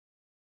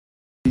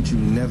You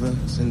never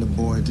send a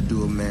boy to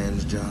do a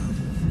man's job.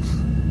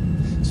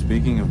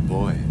 Speaking of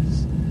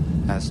boys,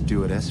 our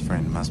stewardess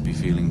friend must be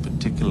feeling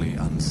particularly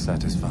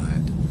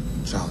unsatisfied.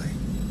 Charlie,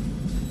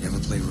 you ever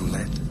play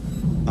roulette?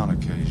 On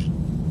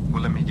occasion.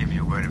 Well, let me give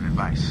you a word of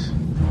advice.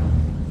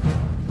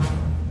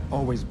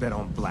 Always bet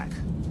on black.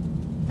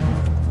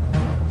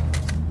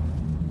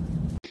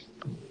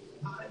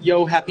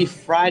 Yo, happy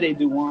Friday,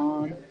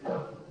 Duan.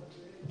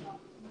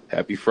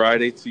 Happy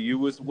Friday to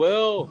you as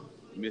well,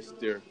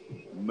 Mr.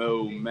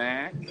 Mo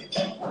Mac.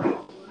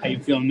 How you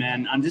feeling,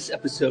 man? On this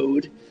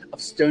episode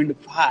of Stirring the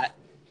Pot,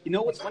 you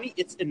know what's funny?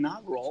 It's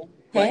inaugural,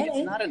 but Hey.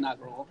 It's not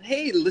inaugural.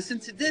 Hey, listen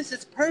to this.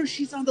 It's Purr.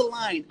 She's on the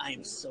line. I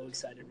am so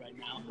excited right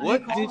now.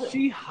 What? Did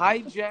she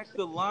hijack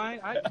the line?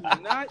 I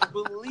cannot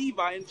believe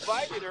I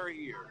invited her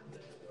here.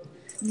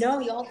 No,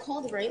 y'all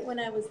called right when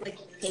I was like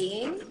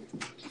paying.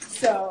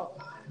 So,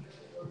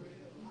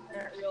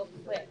 real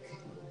quick.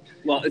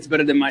 Well, it's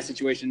better than my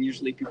situation.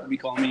 Usually people be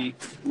calling me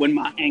when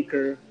my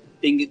anchor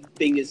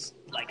thing is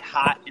like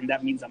hot, and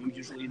that means I'm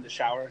usually in the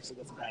shower, so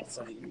that's a bad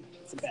sign.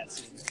 It's a bad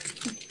sign.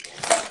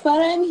 But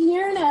I'm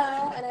here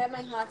now, and I have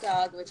my hot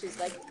dog, which is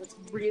like what's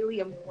really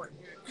important.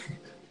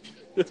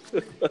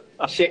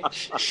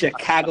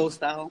 Chicago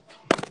style.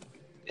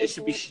 It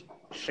should be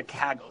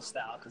Chicago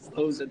style because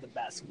those are the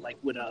best. Like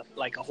with a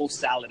whole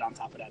salad on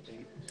top of that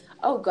thing.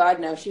 Oh God,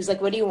 no! She was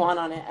like, "What do you want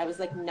on it?" I was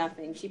like,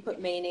 "Nothing." She put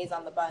mayonnaise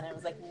on the bun. I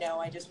was like, "No,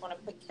 I just want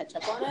to put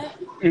ketchup on it.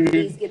 Mm-hmm.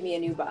 Please give me a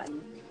new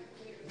bun."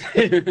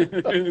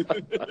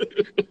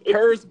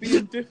 Hers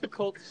being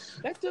difficult,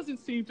 that doesn't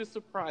seem to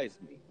surprise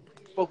me.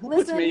 But who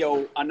puts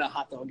mayo on a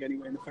hot dog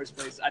anyway in the first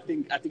place? I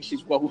think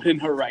she's well within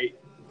her right.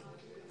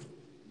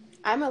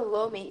 I'm a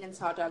low maintenance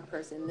hot dog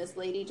person. This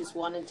lady just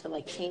wanted to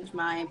like change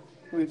my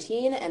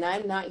routine, and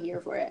I'm not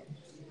here for it.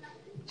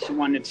 She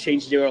wanted to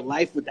change your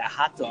life with that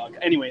hot dog.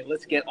 Anyway,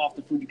 let's get off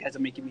the food. You guys are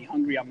making me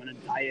hungry. I'm on a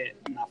diet.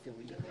 I'm not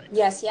feeling good right now.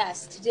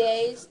 Yes.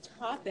 Today's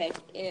topic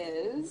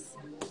is...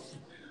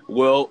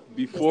 Well,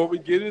 before we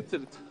get into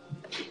to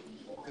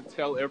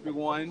tell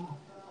everyone,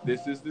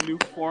 this is the new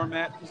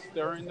format for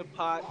Stirring the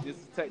Pot. This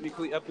is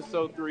technically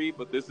episode 3,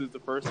 but this is the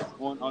first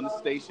one on the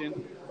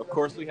station. Of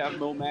course, we have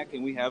Momac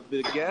and we have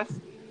the guest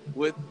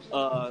with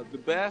the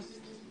best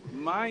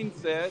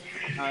mindset.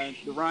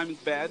 The rhyme is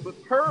bad, but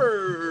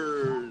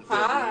hers.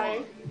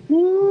 Hi.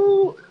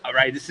 Woo! All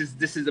right, this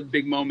is a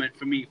big moment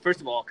for me.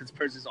 First of all, because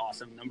Purse is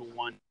awesome. Number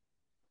one,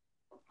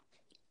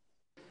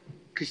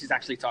 because she's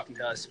actually talking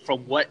to us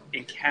from what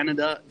in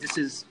Canada. This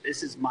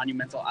is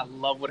monumental. I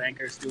love what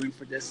Anchor is doing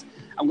for this.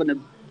 I'm gonna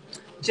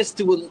just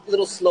do a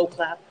little slow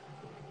clap,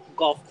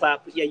 golf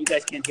clap. Yeah, you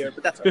guys can't hear it,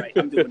 but that's all right.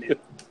 I'm doing it.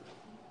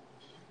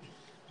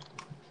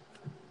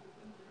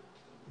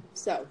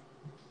 So.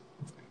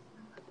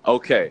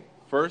 Okay,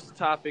 first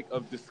topic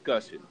of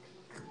discussion.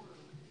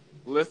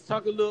 Let's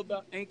talk a little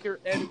about Anchor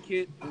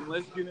etiquette, and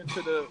let's get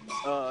into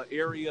the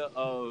area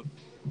of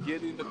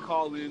getting the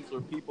call-ins where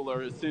people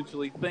are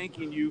essentially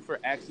thanking you for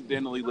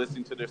accidentally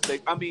listening to their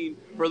station.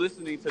 For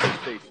listening to their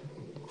station.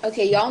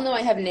 Okay, y'all know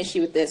I have an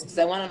issue with this because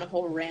I went on a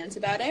whole rant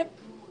about it.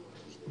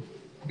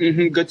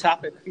 Mm-hmm, good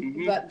topic.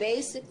 Mm-hmm. But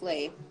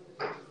basically,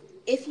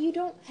 if you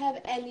don't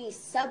have any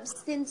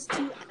substance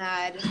to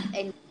add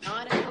and you're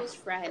not a close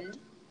friend,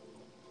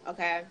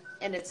 okay,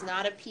 and it's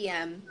not a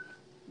PM,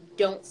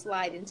 don't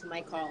slide into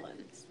my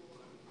call-ins.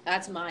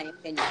 That's my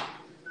opinion.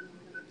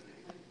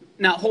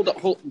 Now, hold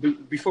on.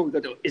 Before we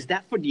go though, is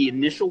that for the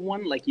initial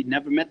one? Like you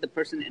never met the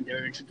person and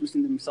they're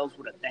introducing themselves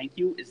with a thank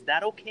you? Is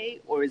that okay?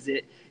 Or is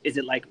it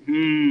like,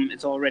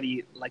 it's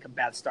already like a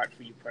bad start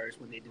for you, Purse,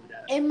 when they do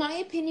that? In my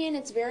opinion,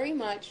 it's very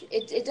much,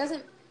 it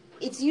doesn't,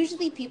 it's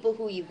usually people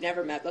who you've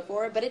never met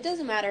before, but it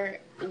doesn't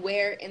matter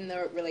where in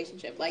the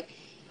relationship. Like,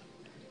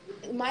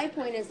 my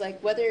point is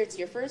like, whether it's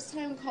your first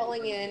time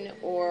calling in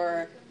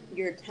or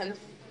your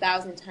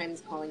 10,000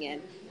 times calling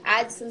in,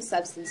 add some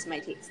substance to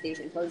my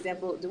station. For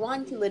example,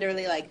 Dewan can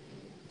literally like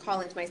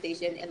call into my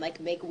station and like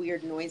make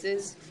weird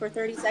noises for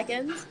 30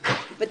 seconds,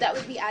 but that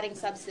would be adding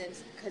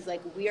substance because like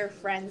we are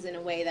friends in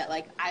a way that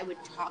like I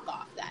would talk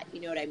off that,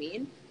 you know what I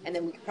mean? And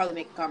then we could probably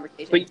make a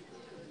conversation.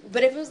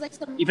 But if it was like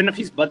some... Even if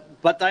he's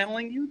butt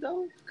dialing you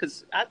though?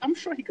 Because I'm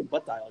sure he could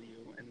butt dial you.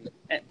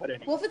 But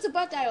anyway. Well, if it's a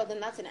butt dial, then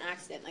that's an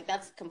accident. Like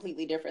that's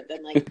completely different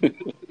than like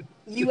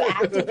you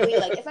actively,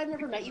 like if I've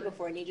never met you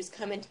before and you just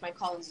come into my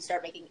call-ins and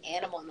start making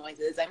animal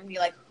noises, I'm gonna be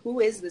like,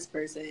 who is this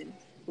person?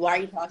 Why are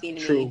you talking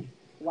to me?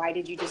 Why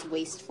did you just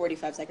waste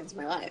 45 seconds of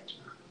my life?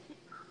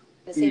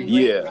 The same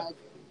way, like,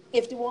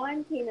 if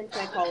Dewan came into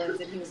my call-ins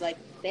and he was like,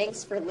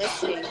 thanks for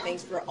listening,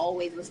 thanks for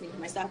always listening to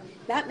my stuff,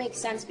 that makes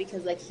sense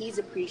because like he's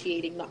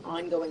appreciating the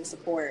ongoing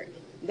support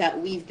that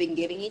we've been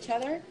giving each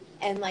other,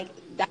 and like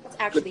that's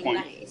actually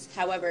nice.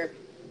 However,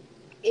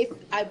 if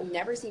I've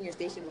never seen your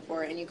station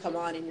before and you come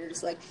on and you're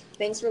just like,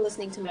 thanks for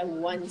listening to my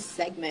one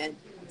segment,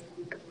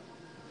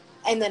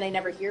 and then I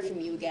never hear from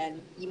you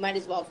again, you might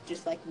as well have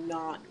just like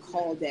not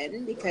called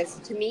in, because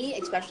to me,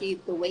 especially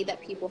the way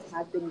that people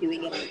have been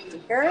doing it on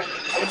Anchor,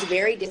 it's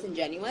very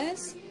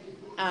disingenuous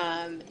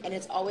And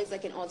it's always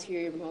like an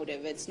ulterior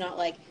motive. It's not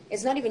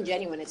even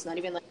genuine. It's not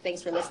even like,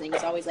 thanks for listening.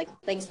 It's always like,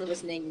 thanks for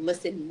listening,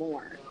 listen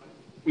more.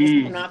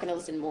 I'm not going to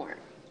listen more.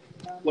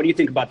 What do you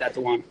think about that,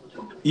 DeJuan?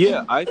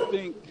 Yeah, I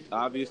think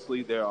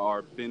obviously there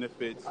are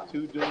benefits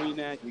to doing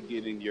that. You're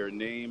getting your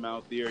name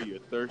out there. You're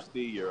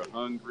thirsty. You're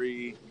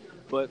hungry.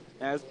 But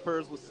as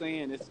Pers was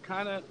saying, it's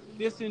kind of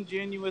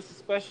disingenuous,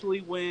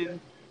 especially when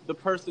the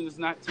person is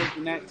not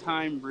taking that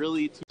time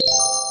really to.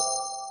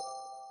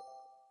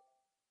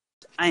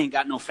 I ain't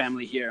got no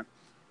family here.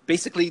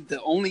 Basically,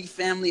 the only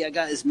family I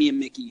got is me and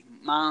Mickey.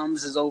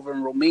 Mom's is over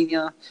in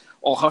Romania.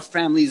 All her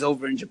family's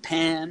over in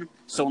Japan.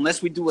 So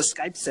unless we do a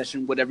Skype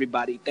session with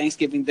everybody,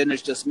 Thanksgiving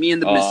dinner's just me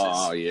and the missus.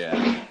 Oh,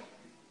 yeah.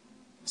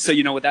 So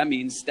you know what that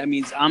means? That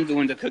means I'm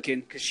doing the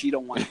cooking because she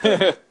don't want to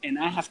cook. And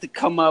I got to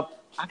come up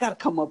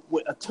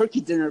with a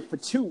turkey dinner for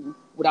two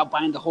without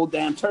buying the whole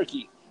damn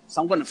turkey. So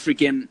I'm going to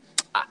freaking...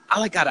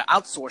 I got to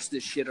outsource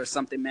this shit or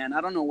something, man.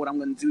 I don't know what I'm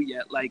going to do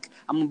yet. Like,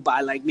 I'm going to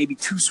buy, like, maybe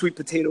 2 sweet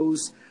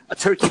potatoes, a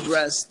turkey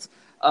breast,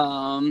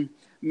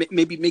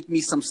 maybe make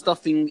me some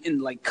stuffing in,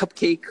 like,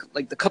 cupcake,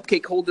 like the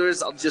cupcake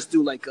holders. I'll just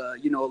do, like, a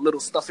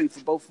little stuffing for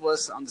both of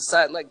us on the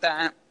side like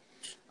that.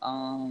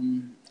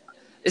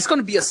 It's going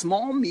to be a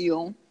small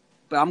meal,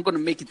 but I'm going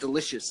to make it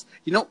delicious.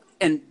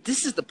 And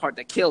this is the part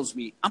that kills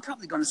me. I'm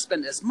probably going to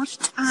spend as much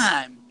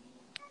time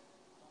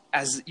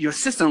as your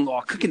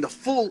sister-in-law cooking the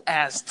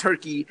full-ass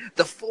turkey,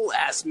 the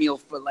full-ass meal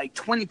for like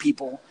 20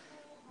 people,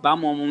 but I'm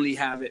going to only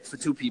have it for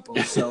 2 people.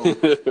 So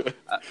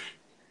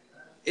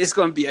it's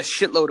going to be a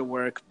shitload of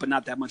work, but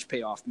not that much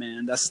payoff,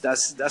 man.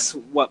 That's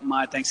what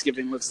my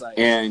Thanksgiving looks like.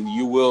 And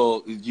you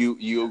work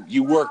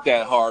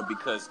that hard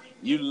because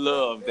you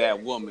love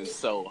that woman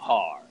so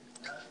hard.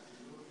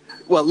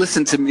 Well,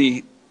 listen to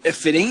me.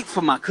 If it ain't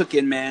for my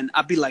cooking, man,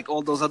 I'd be like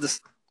all those other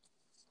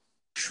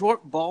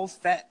short, bald,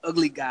 fat,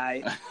 ugly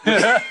guy.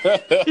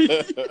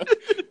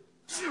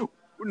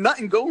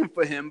 Nothing going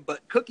for him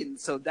but cooking.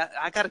 So that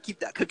I got to keep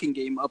that cooking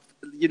game up,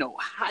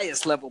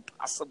 highest level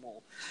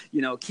possible.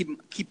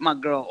 Keep my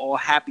girl all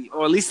happy,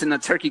 or at least in a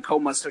turkey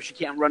coma so she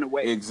can't run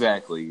away.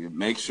 Exactly.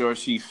 Make sure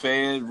she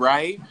fed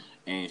right,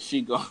 and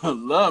she gonna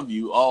love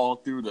you all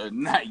through the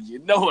night. You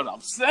know what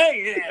I'm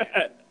saying?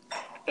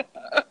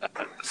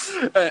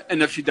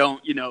 And if she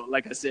don't,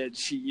 like I said,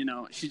 she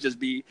just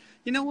be,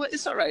 you know what?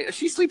 It's all right. If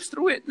she sleeps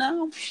through it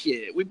now,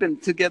 shit, we've been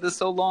together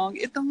so long,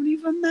 it don't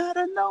even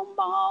matter no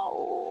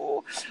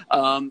more.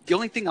 The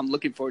only thing I'm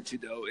looking forward to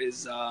though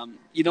is,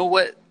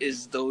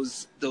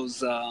 those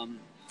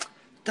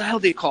the hell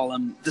do you call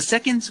them? The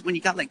seconds when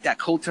you got like that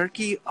cold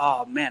turkey.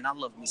 Oh man, I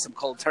love me some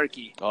cold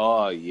turkey.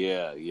 Oh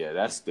yeah,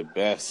 that's the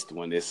best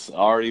when it's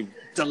already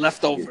the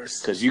leftovers.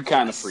 Because you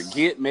kind of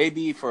forget,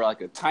 maybe for like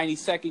a tiny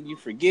second, you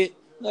forget.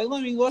 Like,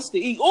 what's to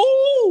eat?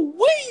 Oh,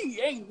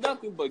 we ain't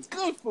nothing but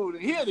good food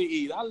in here to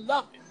eat. I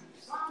love it.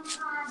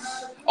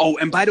 Oh,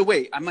 and by the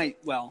way,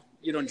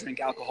 you don't drink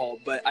alcohol,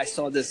 but I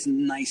saw this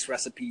nice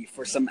recipe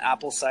for some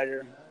apple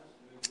cider,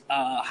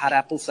 hot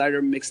apple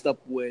cider mixed up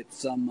with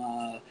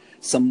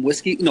some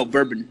whiskey. No,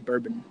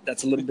 bourbon.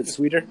 That's a little bit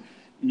sweeter.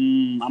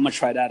 I'm going to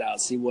try that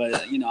out. See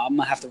what, I'm going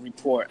to have to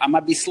report. I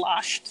might be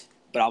sloshed,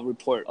 but I'll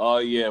report. Oh,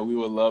 yeah. We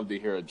would love to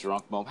hear a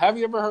drunk Mo. Have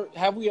we ever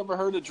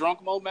heard a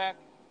drunk Mo, Mac?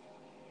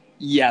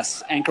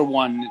 Yes, Anchor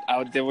One.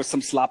 There were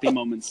some sloppy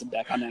moments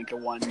back on Anchor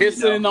One.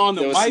 Pissing on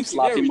the mic,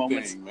 sloppy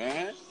moments,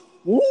 man.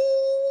 Woo!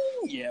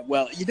 Yeah,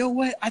 well, you know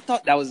what? I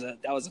thought that was a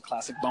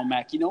classic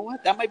Momac. You know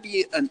what? That might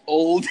be an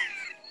old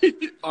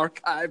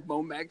archive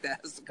Momac that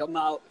has to come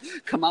out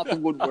the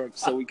woodwork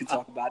so we can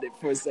talk about it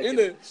for a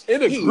second.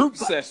 In a group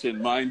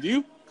session, mind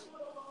you.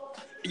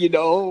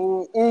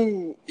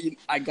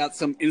 I got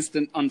some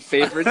instant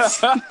unfavorites.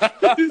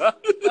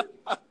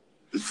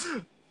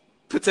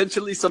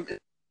 Potentially some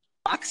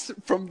box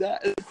from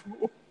that.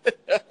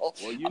 Well,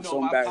 I'm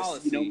so my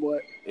policy. You know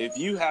what? If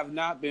you have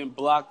not been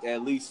blocked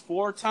at least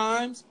 4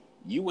 times,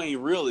 you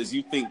ain't real as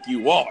you think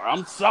you are.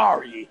 I'm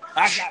sorry.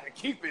 I gotta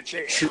keep it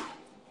there.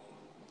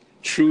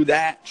 True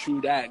that.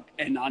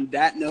 And on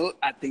that note,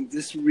 I think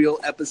this real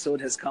episode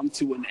has come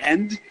to an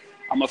end.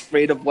 I'm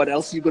afraid of what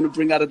else you're going to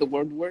bring out of the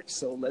woodwork,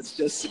 so let's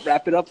just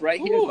wrap it up right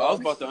here. I was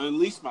about to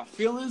unleash my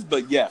feelings,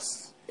 but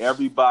yes.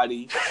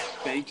 Everybody,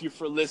 thank you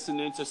for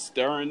listening to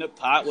Stirring the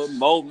Pot with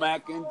Mo,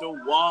 Mac, and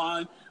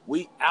DeJuan.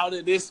 We out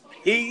of this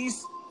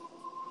piece.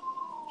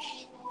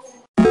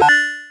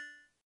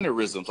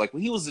 Mannerisms. Like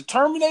when he was the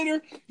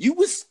Terminator, you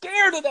was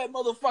scared of that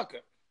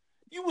motherfucker.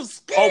 You was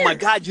scared. Oh my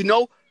God,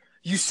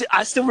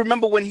 I still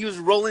remember when he was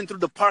rolling through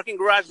the parking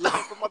garage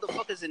looking for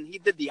motherfuckers and he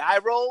did the eye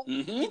roll.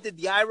 Mm-hmm. He did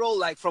the eye roll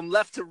like from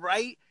left to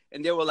right.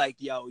 And they were like,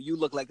 yo, you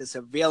look like a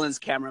surveillance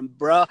camera,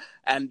 bruh.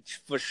 And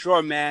for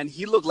sure, man,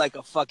 he looked like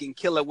a fucking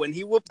killer. When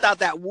he whipped out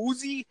that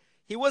Uzi,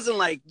 he wasn't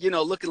like,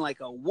 looking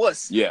like a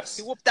wuss. Yes.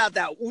 He whipped out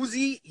that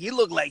Uzi. He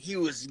looked like he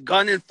was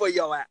gunning for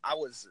your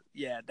ass.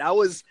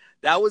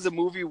 That was a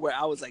movie where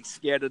I was like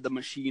scared of the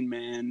machine,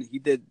 man. He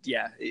did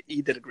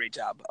a great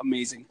job.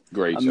 Amazing.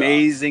 Great job.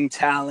 Amazing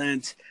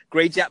talent.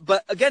 Great job.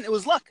 But again, it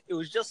was luck. It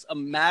was just a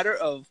matter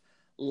of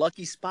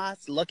lucky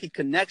spots, lucky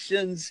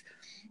connections.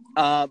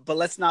 But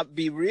let's not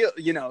be real.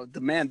 You know,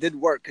 the man did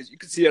work because you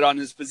can see it on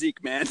his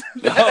physique, man.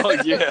 Oh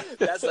yeah,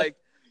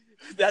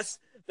 that's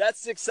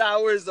 6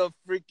 hours of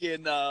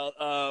freaking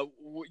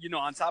you know,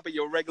 on top of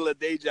your regular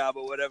day job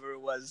or whatever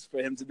it was for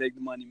him to make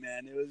the money,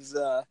 man. It was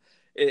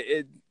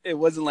it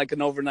wasn't like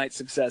an overnight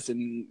success,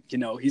 and you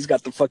know, he's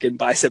got the fucking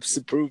biceps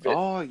to prove it.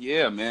 Oh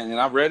yeah, man. And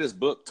I read his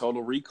book,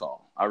 Total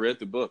Recall. I read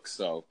the book.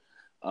 So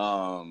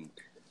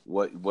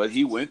what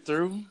he went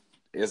through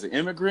as an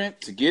immigrant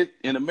to get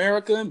in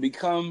America and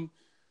become,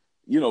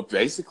 you know,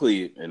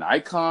 basically an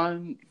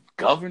icon,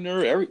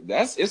 governor,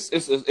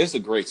 it's a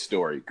great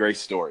story. Great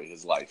story,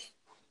 his life.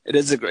 It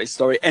is a great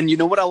story. And you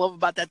know what I love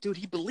about that dude?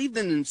 He believed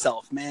in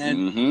himself, man.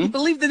 Mm-hmm. He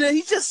believed in it.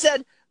 He just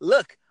said,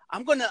 look,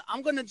 I'm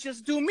gonna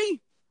just do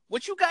me.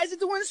 What you guys are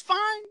doing is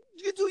fine.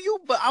 You do you,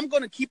 but I'm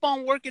gonna keep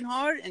on working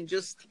hard and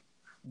just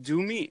do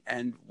me.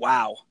 And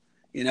wow,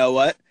 you know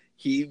what?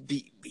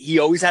 He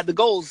always had the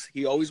goals.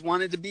 He always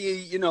wanted to be,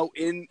 you know,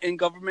 in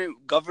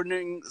government,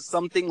 governing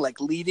something,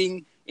 like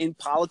leading in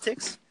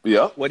politics.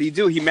 Yep. What did he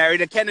do? He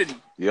married a Kennedy.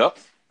 Yep.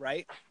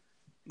 Right?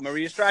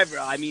 Maria Shriver.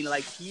 I mean,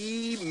 like,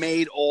 he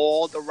made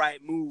all the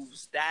right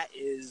moves. That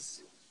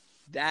is,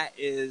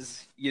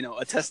 you know,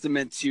 a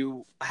testament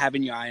to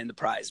having your eye on the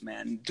prize,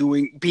 man.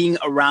 Being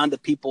around the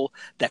people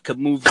that could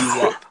move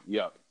you up.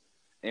 Yep.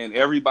 And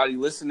everybody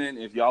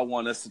listening, if y'all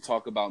want us to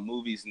talk about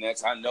movies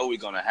next, I know we're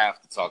going to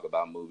have to talk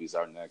about movies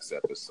our next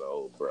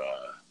episode, bruh.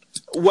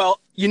 Well,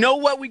 you know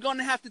what we're going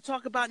to have to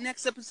talk about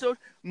next episode?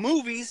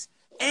 Movies,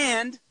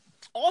 and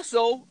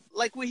also,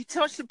 like we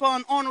touched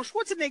upon Arnold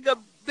Schwarzenegger,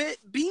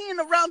 being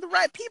around the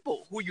right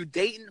people. Who you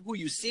dating, who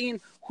you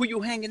seeing, who you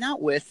hanging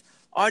out with.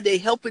 Are they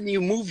helping you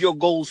move your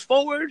goals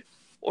forward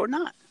or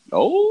not?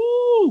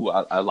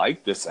 Oh, I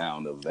like the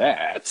sound of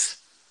that.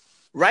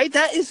 Right?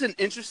 That is an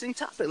interesting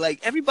topic.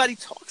 Like, everybody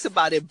talks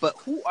about it, but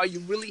who are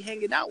you really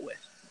hanging out with?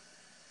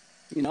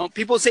 You know,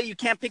 people say you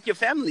can't pick your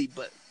family,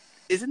 but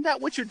isn't that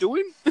what you're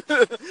doing?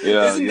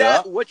 Yeah, Isn't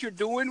that what you're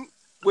doing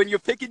when you're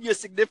picking your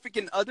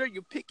significant other?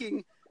 You're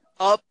picking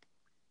up,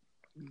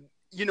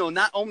 you know,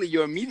 not only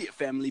your immediate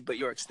family, but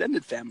your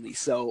extended family.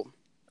 So,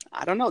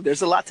 I don't know.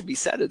 There's a lot to be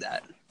said of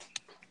that.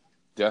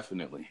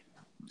 Definitely.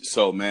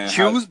 So, man.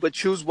 But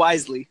choose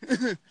wisely.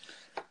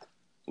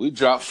 We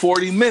dropped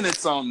 40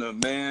 minutes on them,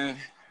 man.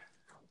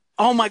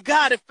 Oh my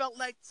God, it felt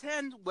like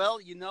 10.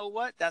 Well, you know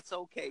what? That's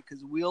okay,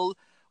 because we'll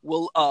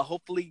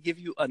hopefully give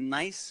you a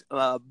nice,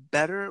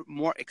 better,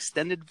 more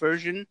extended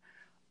version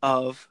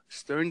of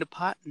Stirring the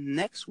Pot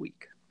next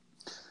week.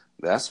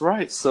 That's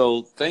right.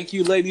 So thank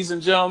you, ladies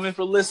and gentlemen,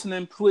 for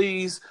listening.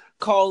 Please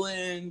call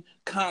in,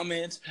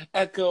 comment,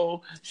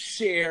 echo,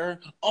 share,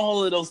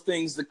 all of those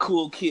things the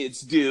cool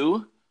kids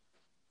do.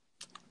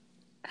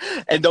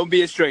 And don't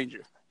be a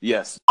stranger.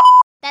 Yes.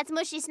 That's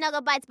Mushy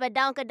Snuggle Bites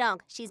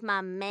Badonkadonk. She's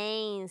my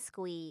main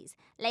squeeze.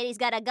 Lady's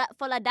got a gut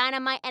full of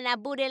dynamite and a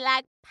booty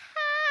like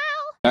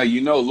pow. Now,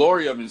 you know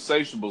Lori of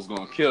Insatiable's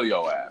going to kill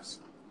your ass.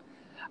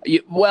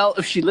 Well,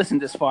 if she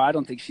listened this far, I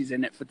don't think she's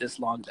in it for this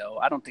long, though.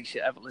 I don't think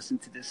she'll ever listen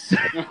to this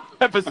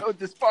episode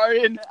this far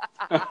in.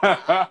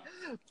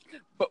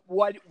 But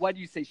why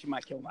do you say she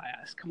might kill my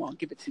ass? Come on,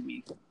 give it to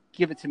me.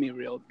 Give it to me,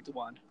 real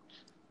Dewan.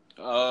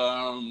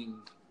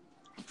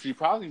 She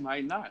probably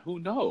might not. Who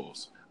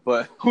knows?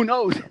 But who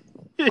knows?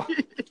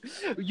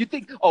 You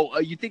think? Oh,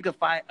 you think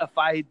if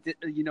I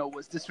you know,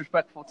 was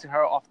disrespectful to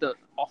her off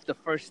the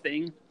first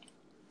thing,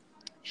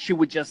 she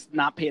would just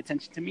not pay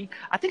attention to me?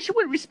 I think she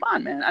would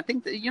respond, man. I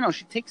think that, you know,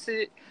 she takes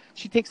a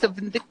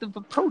vindictive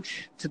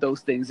approach to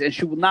those things, and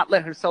she will not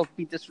let herself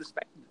be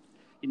disrespected,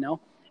 you know.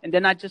 And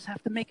then I just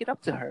have to make it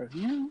up to her,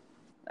 you know.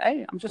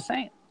 Hey, I'm just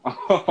saying.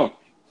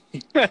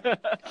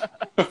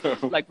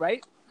 Like,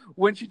 right?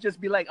 Wouldn't you just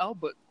be like, oh,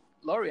 but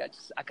Lori, I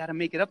gotta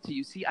make it up to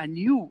you. See, I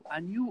knew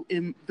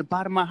in the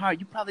bottom of my heart,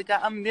 you probably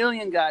got a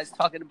million guys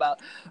talking about,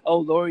 oh,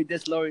 Lori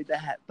this, Lori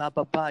that, blah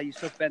blah blah. You're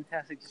so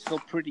fantastic, you're so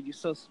pretty, you're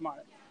so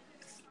smart.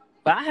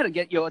 But I had to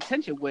get your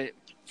attention with,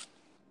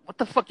 what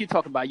the fuck you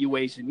talking about? You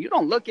Asian? You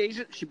don't look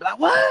Asian. She'd be like,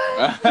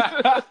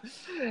 what?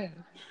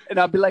 And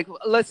I'd be like,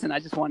 listen, I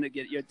just wanted to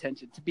get your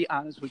attention. To be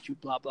honest with you,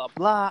 blah blah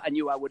blah. I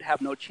knew I would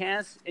have no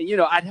chance, and you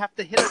know, I'd have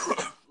to hit her with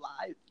the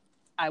lie.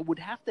 I would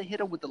have to hit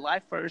her with the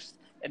lie first,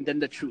 and then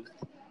the truth.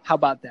 How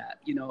about that?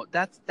 You know,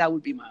 that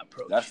would be my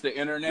approach. That's the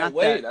internet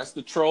way. That's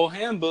the troll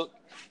handbook.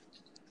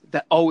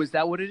 Is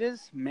that what it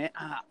is, man?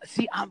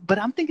 But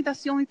I'm thinking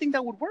that's the only thing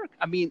that would work.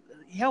 I mean,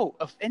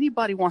 if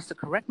anybody wants to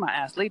correct my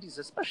ass, ladies,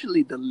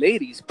 especially the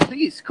ladies,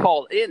 please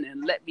call in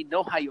and let me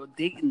know how your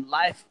dating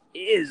life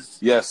is.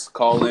 Yes,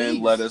 call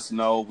in, let us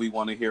know. We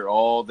want to hear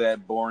all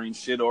that boring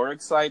shit or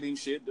exciting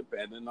shit,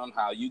 depending on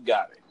how you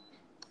got it.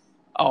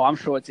 Oh, I'm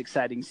sure it's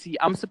exciting. See,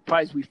 I'm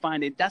surprised we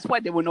find it. That's why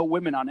there were no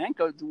women on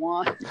Anchor,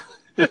 Duan.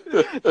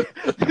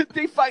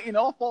 They fighting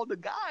off all the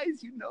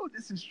guys. You know,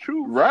 this is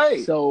true.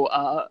 Right. So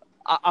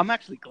I'm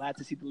actually glad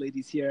to see the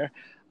ladies here.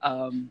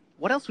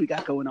 What else we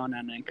got going on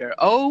Anchor?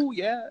 Oh,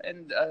 yeah.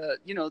 And,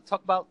 you know,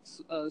 talk about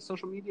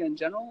social media in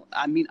general.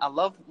 I mean, I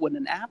love when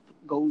an app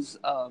goes,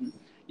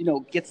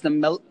 gets the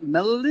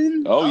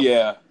melanin. Oh up,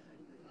 yeah.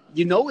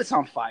 It's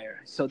on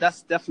fire. So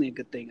that's definitely a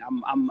good thing.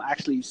 I'm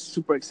actually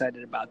super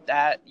excited about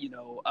that.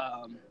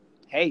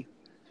 Hey,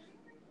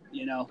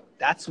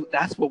 that's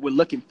what we're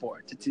looking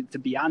for. To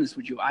be honest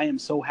with you, I am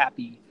so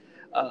happy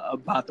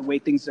about the way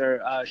things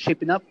are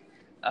shaping up.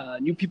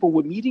 New people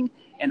we're meeting,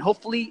 and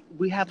hopefully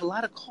we have a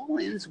lot of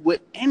call-ins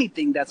with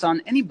anything that's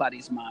on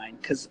anybody's mind,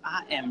 because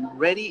I am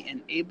ready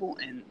and able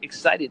and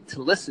excited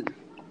to listen.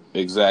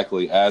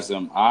 Exactly, as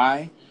am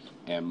I.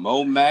 And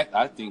Mo Mac,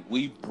 I think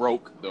we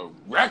broke the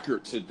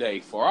record today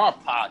for our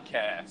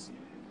podcast.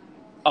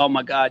 Oh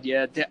my God,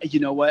 yeah. You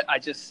know what? I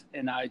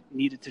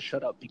needed to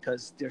shut up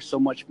because there's so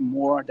much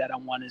more that I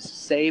wanted to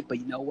say, but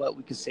you know what?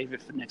 We can save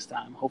it for next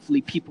time.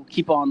 Hopefully people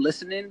keep on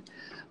listening.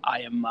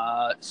 I am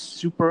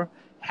super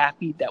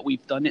happy that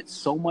we've done it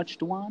so much,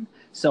 Duan.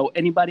 So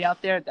anybody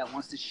out there that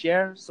wants to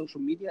share social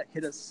media,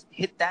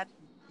 hit that,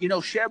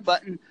 share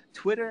button,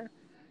 Twitter,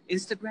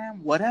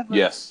 Instagram, whatever.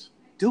 Yes.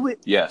 Do it.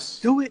 Yes.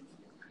 Do it.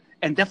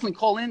 And definitely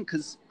call in,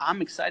 because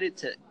I'm excited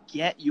to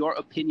get your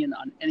opinion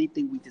on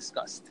anything we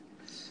discussed.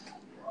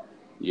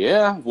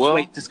 Yeah, well.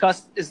 Wait,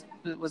 discussed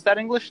was that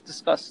English?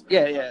 Discussed.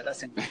 Yeah,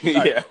 that's English.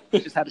 Sorry. Yeah.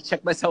 Just had to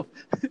check myself.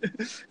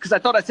 Because I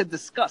thought I said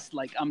disgust,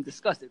 like I'm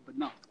disgusted, but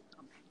no.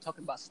 I'm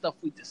talking about stuff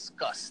we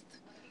discussed.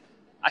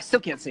 I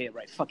still can't say it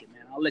right. Fuck it,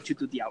 man. I'll let you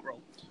do the outro.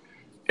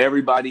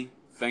 Everybody,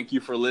 thank you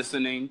for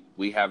listening.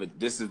 We have it.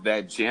 This is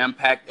that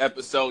jam-packed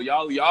episode.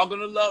 Y'all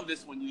gonna love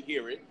this when you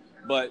hear it.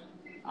 But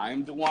I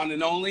am the one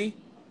and only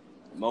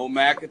Mo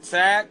Mac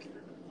Attack.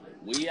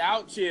 We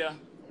out here.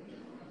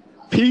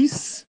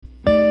 Peace.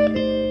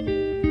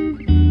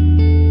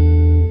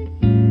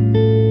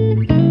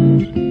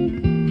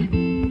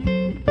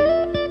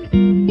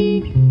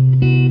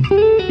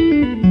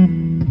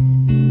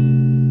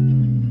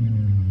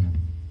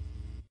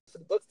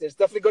 There's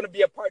definitely going to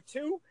be a part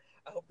 2.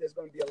 I hope there's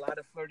going to be a lot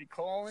of flirty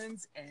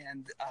call-ins,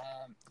 and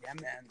yeah,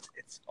 man,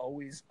 it's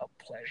always a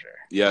pleasure.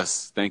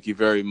 Yes, thank you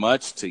very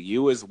much to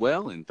you as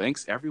well, and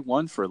thanks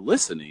everyone for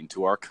listening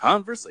to our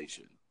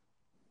conversation.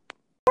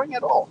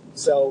 At all.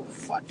 So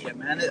fuck yeah,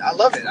 man. I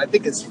love it. I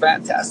think it's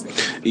fantastic.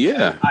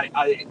 Yeah.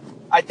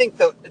 I think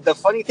the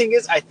funny thing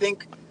is, I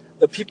think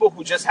the people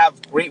who just have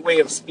great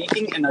way of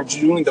speaking and are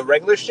doing the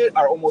regular shit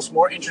are almost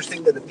more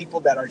interesting than the people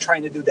that are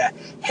trying to do that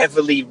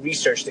heavily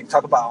research thing.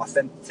 Talk about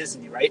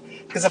authenticity, right?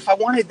 Because if I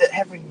wanted the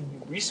heavy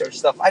research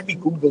stuff, I'd be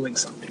Googling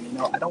something,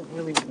 I don't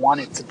really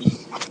want it to be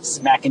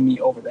smacking me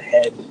over the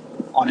head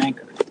on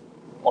Anchor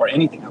or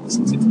anything I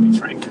listen to be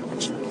frank.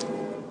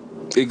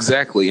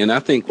 Exactly. And I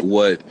think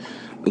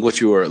what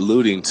you are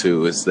alluding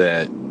to is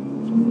that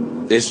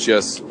it's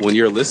just when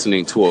you're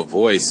listening to a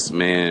voice,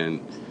 man,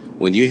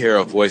 when you hear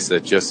a voice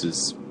that just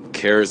is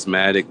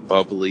charismatic,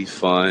 bubbly,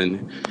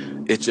 fun,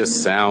 it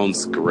just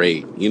sounds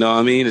great. You know what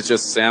I mean? It's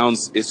just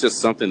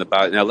something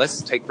about it. Now,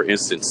 let's take, for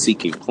instance,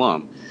 Seeking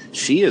Plum.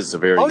 She is a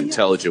very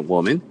intelligent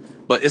woman,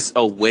 but it's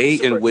a way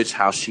in which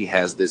how she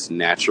has this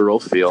natural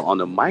feel on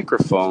the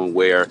microphone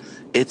where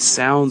it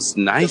sounds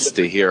nice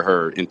to hear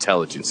her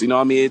intelligence. You know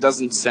what I mean? It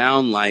doesn't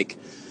sound like,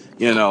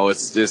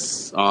 it's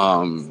this,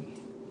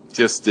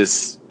 just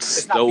this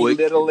stoic.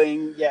 Not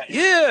belittling. Yeah.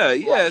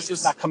 It's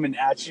just not coming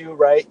at you,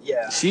 right?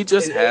 Yeah. She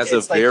just has a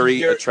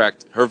very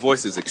attractive. Her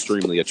voice is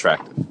extremely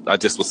attractive. I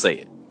just will say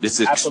it. It's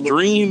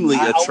extremely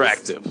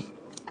attractive.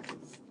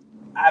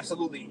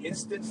 Absolutely,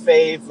 instant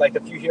fave. Like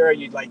if you hear her,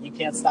 you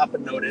can't stop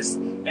and notice.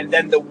 And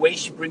then the way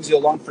she brings you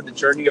along for the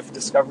journey of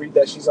discovery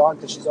that she's on,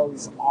 because she's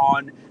always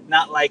on.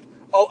 Not like,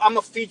 oh, I'm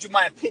gonna feed you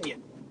my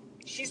opinion.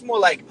 She's more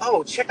like,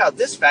 oh, check out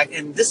this fact,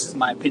 and this is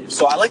my opinion.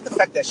 So I like the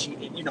fact that she,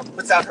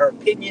 puts out her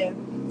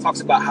opinion,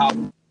 talks about how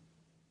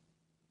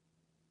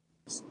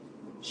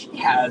she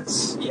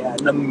has,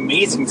 an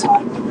amazing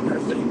time doing her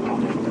thing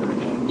on Anchor.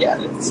 And yeah,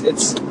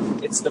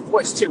 it's the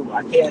voice too.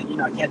 I can't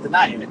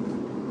deny it.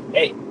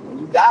 Hey, when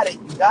you got it,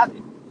 you got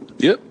it.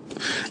 Yep.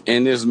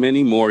 And there's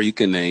many more you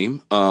can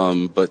name,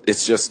 but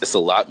it's a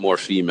lot more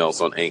females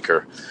on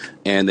Anchor,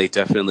 and they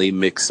definitely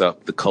mix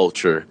up the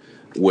culture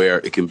where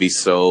it can be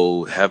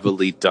so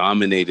heavily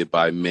dominated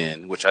by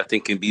men, which I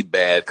think can be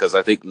bad because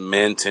I think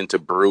men tend to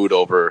brood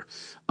over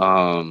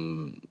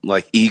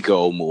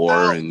ego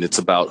more, and it's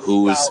about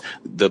who's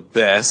the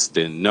best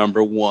and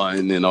number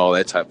one and all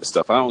that type of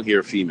stuff. I don't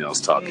hear females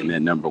talking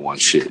that number one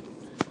shit.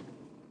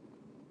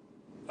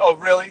 Oh,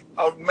 really?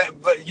 Oh, man,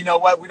 but you know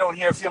what? We don't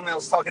hear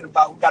females talking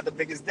about who got the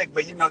biggest dick,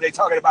 but they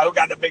talking about who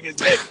got the biggest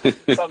dick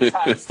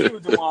sometimes too,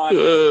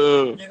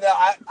 Duan.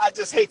 I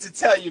just hate to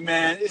tell you,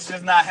 man, it's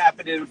just not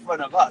happening in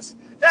front of us.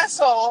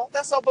 That's all.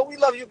 But we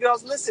love you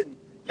girls. Listen,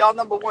 y'all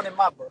number one in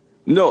my book.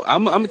 No,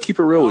 I'm gonna keep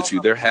it real with you.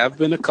 There have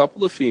been a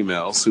couple of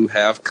females who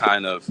have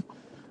kind of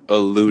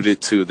alluded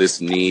to this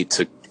need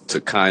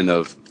to kind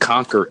of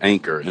conquer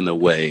Anchor in a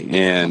way,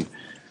 and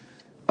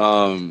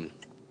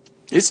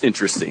it's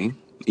interesting.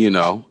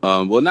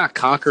 Well, not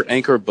conquer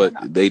Anchor, but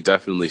they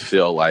definitely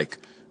feel like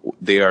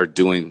they are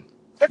doing,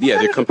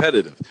 they're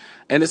competitive.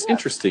 And it's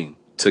interesting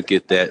to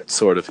get that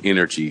sort of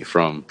energy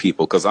from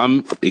people, because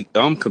I'm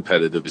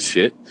competitive as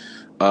shit.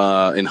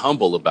 and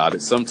humble about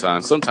it.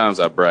 Sometimes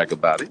I brag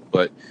about it,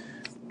 but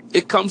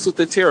it comes with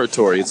the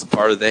territory. It's a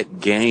part of that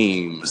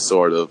game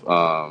sort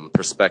of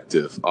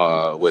perspective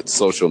with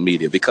social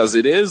media, because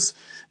it is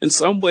in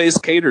some ways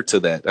catered to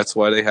that. That's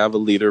why they have a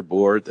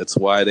leaderboard. That's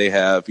why they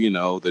have,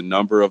 the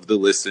number of the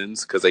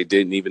listens, because they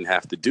didn't even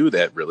have to do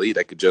that really.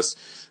 They could just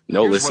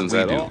no Here's listens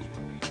what we at do. all.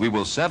 We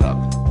will set up.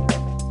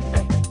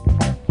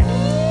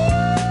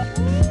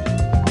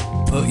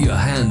 Put your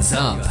hands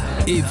up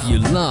if you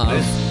love.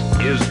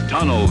 This is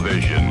Tunnel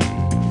Vision.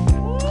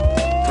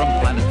 From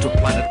planet to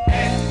planet,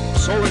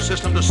 solar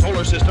system to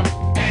solar system,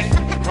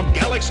 from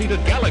galaxy to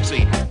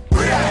galaxy.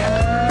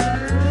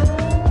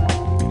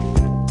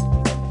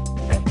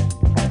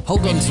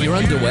 Hold on to your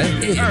underwear.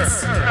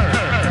 It's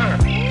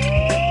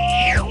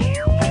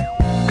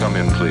Come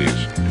in,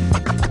 please.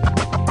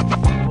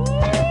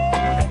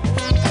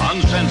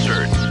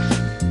 Uncensored.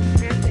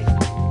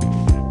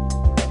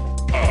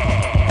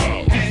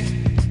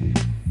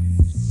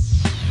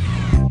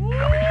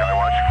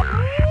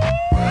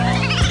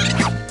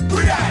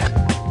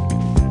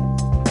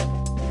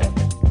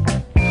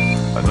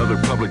 Another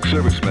public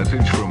service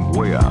message from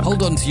way out.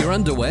 hold on to your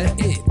underwear.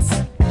 It's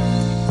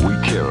We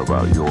care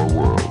about your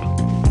world.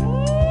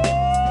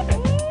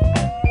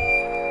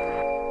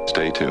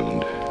 Stay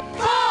tuned.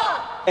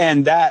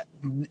 And that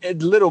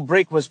little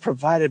break was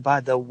provided by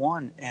the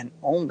one and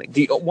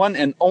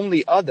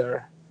only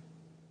other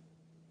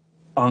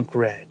Unc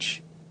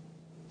Reg.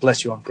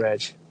 Bless you, Unc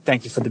Reg.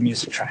 Thank you for the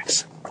music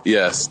tracks.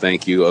 Yes,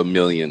 thank you a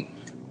million.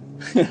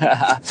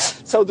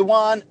 So,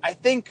 Dewan, I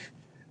think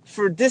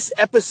for this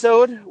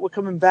episode, we're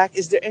coming back.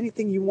 Is there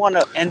anything you want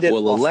to end it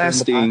Well, off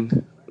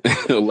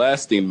the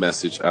lasting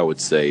message I would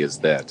say is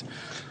that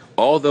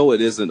although it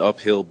is an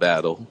uphill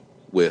battle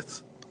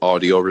with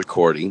audio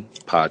recording,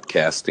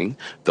 podcasting,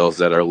 those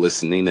that are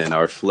listening and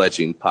are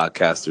fledgling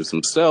podcasters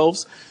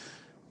themselves,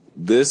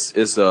 this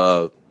is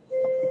a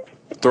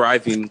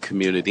thriving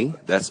community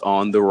that's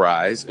on the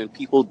rise, and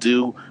people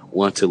do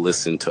want to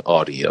listen to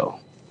audio.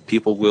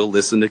 People will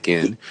listen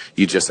again.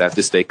 You just have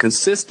to stay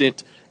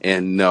consistent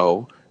and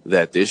know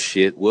that this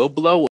shit will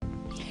blow.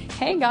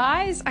 Hey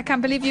guys, I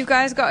can't believe you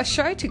guys got a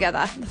show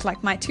together. It's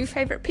like my two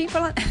favorite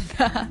people.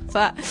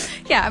 But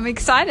yeah, I'm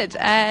excited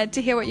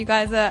to hear what you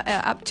guys are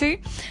up to.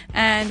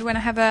 And when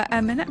I have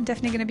a minute, I'm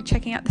definitely going to be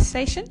checking out the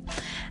station.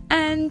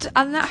 And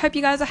other than that, I hope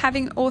you guys are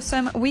having an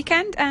awesome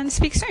weekend and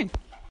speak soon.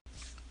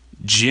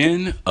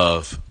 Jen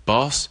of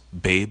Boss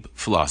Babe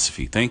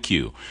Philosophy, thank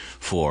you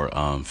for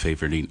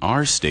favoriting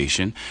our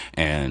station,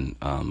 and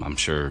I'm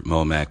sure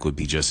Momac would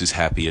be just as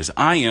happy as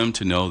I am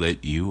to know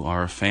that you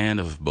are a fan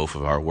of both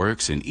of our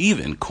works and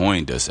even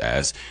coined us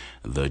as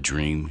the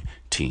Dream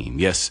Team.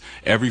 Yes,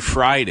 every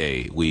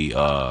Friday we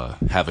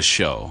have a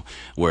show,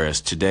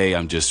 whereas today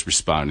I'm just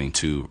responding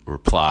to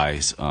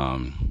replies.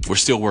 We're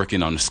still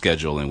working on the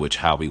schedule in which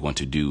how we want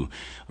to do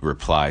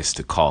replies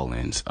to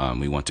call-ins.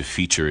 We want to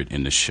feature it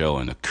in the show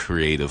in a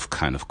creative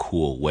kind of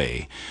cool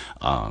way.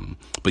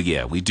 But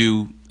yeah, we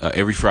do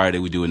every Friday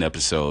we do an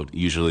episode,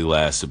 usually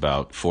lasts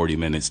about 40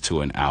 minutes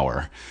to an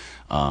hour.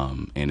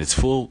 And it's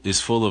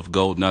full of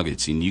gold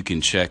nuggets, and you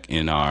can check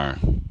in our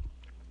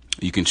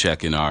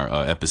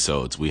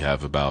episodes. We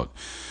have about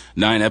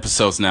 9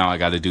 episodes now. I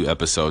got to do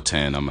episode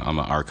 10. I'm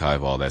gonna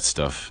archive all that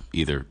stuff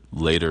either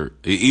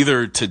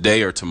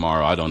today or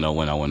tomorrow. I don't know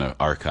when I want to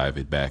archive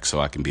it back so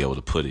I can be able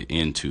to put it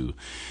into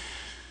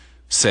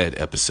said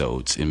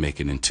episodes and make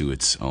it into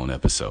its own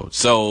episode.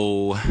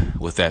 So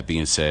with that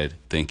being said,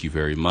 thank you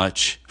very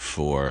much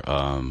for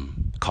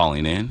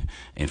calling in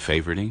and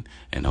favoriting,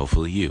 and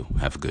hopefully you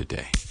have a good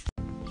day.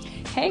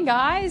 Hey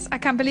guys, I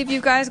can't believe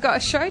you guys got a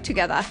show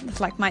together. It's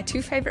like my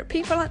two favorite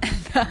people.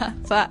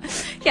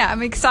 But yeah,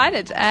 I'm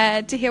excited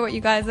to hear what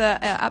you guys are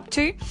up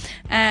to.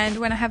 And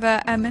when I have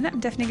a minute, I'm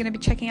definitely going to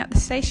be checking out the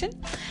station.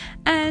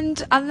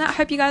 And other than that, I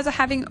hope you guys are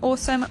having an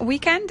awesome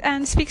weekend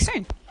and speak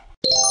soon.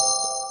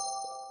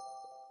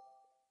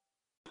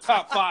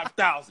 Top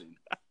 5,000.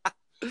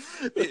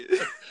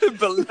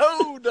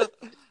 Below the...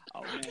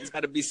 Oh, man, it's got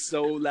to be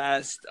so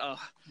last.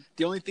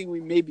 The only thing we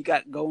maybe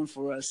got going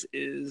for us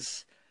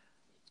is...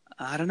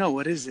 I don't know.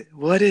 What is it?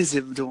 What is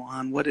it,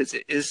 Dewan? What is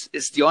it? Is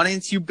the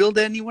audience you build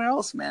anywhere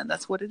else, man?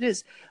 That's what it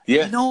is.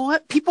 Yeah. You know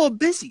what? People are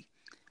busy.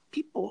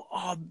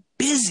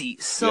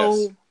 So,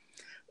 Yes.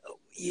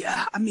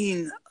 yeah, I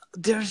mean,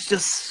 there's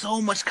just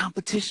so much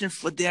competition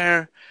for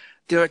their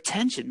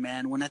attention,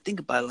 man. When I think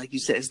about it, like you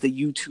said, it's the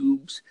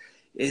YouTubes,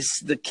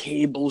 it's the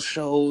cable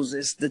shows,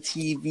 it's the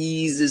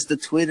TVs, it's the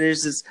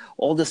Twitters, it's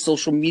all the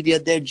social media,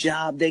 their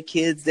job, their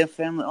kids, their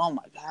family. Oh,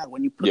 my God,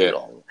 when you put it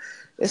all...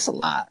 It's a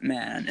lot,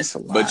 man. It's a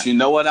lot. But you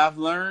know what I've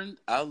learned?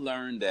 I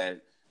learned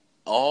that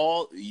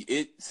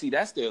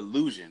that's the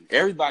illusion.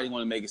 Everybody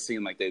want to make it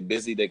seem like they're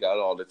busy. They got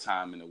all the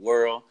time in the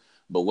world.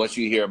 But what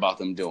you hear about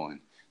them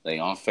doing, They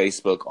on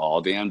Facebook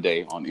all damn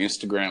day, on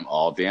Instagram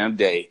all damn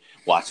day,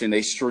 watching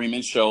they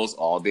streaming shows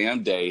all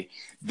damn day.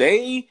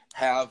 They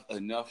have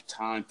enough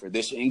time for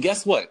this. And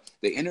guess what?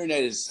 The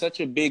internet is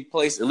such a big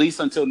place, at least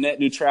until net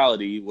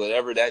neutrality,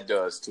 whatever that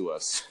does to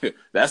us.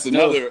 That's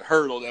another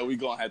hurdle that we're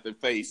going to have to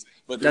face.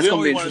 But we don't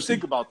even want to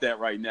think about that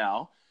right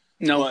now.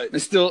 No, but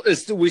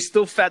we're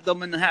still fat,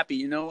 dumb, and happy.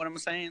 You know what I'm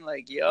saying?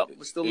 Like, yep,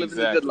 we're still living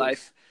a good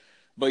life.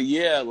 But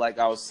yeah, like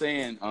I was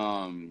saying,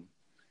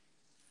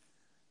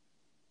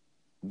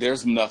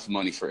 there's enough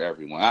money for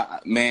everyone.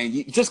 Man,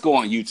 you just go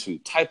on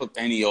YouTube, type up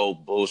any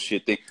old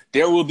bullshit thing.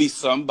 There will be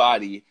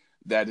somebody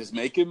that is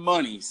making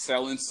money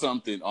selling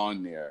something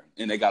on there,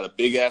 and they got a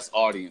big ass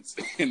audience,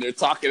 and they're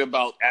talking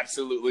about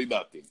absolutely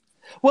nothing.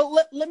 Well,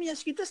 let me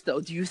ask you this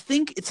though: do you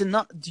think it's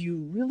enough? Do you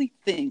really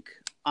think,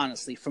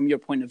 honestly, from your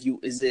point of view,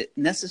 is it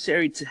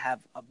necessary to have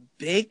a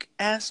big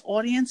ass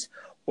audience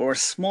or a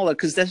smaller?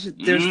 Because there's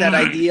that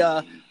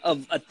idea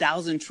of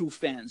 1,000 true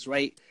fans,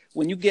 right?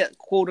 When you get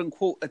quote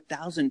unquote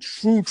 1,000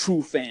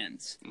 true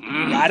fans,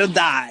 ride or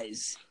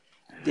dies,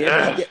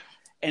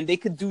 and they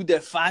could do their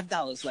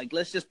 $5. Like,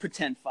 let's just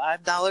pretend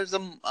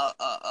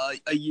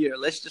 $5 a year.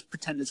 Let's just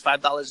pretend it's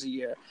 $5 a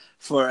year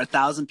for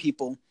 1,000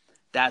 people.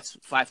 That's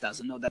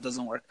 5,000. No, that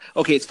doesn't work.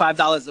 Okay, it's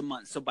 $5 a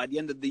month. So by the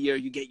end of the year,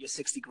 you get your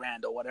 60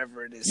 grand or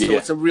whatever it is. So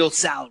it's a real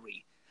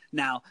salary.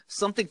 Now,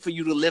 something for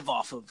you to live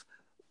off of.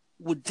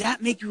 Would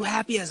that make you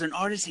happy as an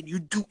artist and you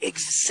do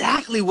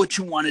exactly what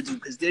you want to do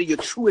because they're your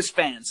truest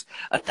fans,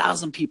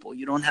 1,000 people.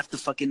 You don't have to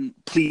fucking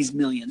please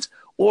millions.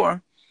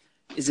 Or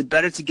is it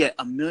better to get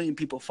 1 million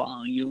people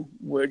following you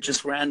where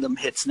just random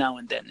hits now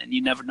and then and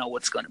you never know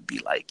what's going to be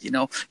like? You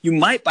know, you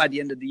might by the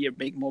end of the year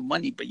make more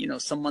money, but, you know,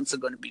 some months are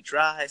going to be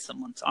dry.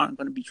 Some months aren't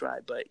going to be dry.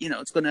 But, you know,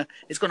 it's going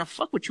to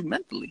fuck with you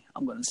mentally,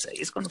 I'm going to say.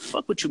 It's going to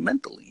fuck with you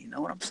mentally. You know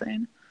what I'm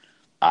saying?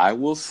 I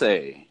will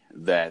say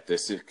that the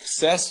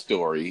success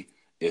story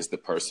is the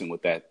person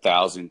with that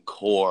 1,000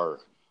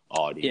 core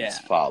audience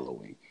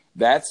following.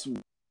 That's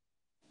when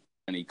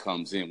he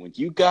comes in. When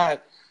you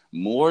got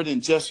more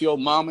than just your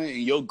mama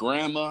and your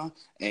grandma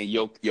and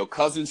your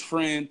cousin's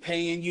friend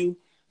paying you,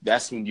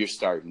 that's when you're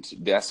starting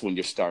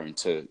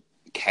to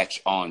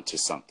catch on to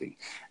something.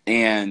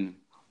 And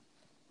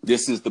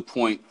this is the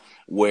point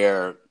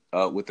where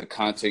with the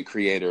content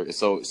creator, it's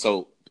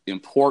so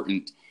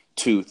important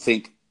to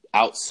think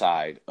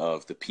outside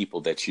of the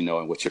people that you know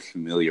and what you're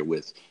familiar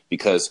with,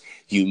 because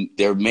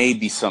there may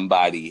be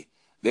somebody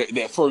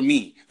that for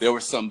me, there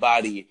was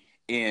somebody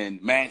in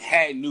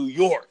Manhattan, New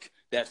York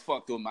that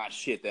fucked with my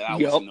shit that I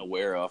wasn't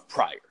aware of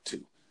prior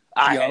to.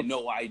 I had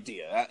no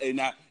idea.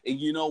 And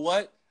you know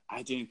what?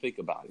 I didn't think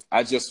about it.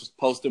 I just was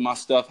posting my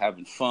stuff,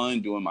 having fun,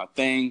 doing my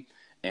thing.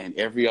 And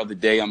every other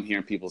day I'm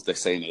hearing people that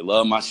saying they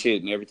love my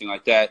shit and everything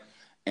like that.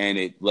 And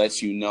it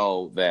lets you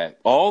know that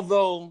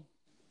although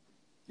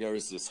there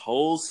is this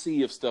whole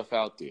sea of stuff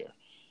out there,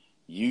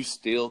 you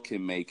still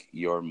can make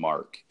your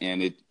mark.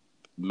 And it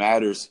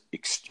matters,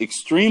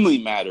 extremely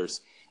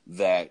matters,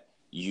 that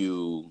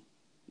you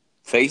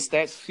face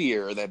that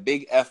fear, that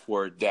big F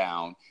word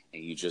down,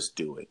 and you just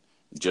do it.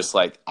 Just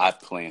like I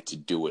plan to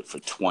do it for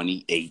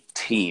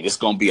 2018. It's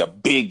going to be a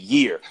big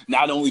year,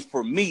 not only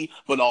for me,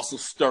 but also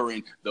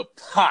stirring the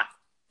pot.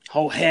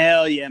 Oh,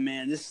 hell yeah,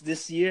 man.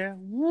 This year,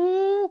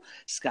 woo,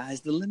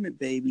 sky's the limit,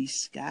 baby.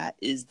 Sky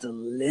is the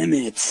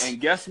limit. And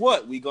guess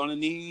what? We're going to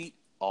need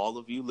all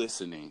of you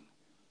listening.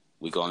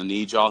 We're going to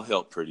need y'all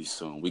help pretty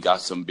soon. We got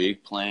some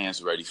big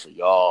plans ready for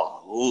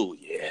y'all. Oh,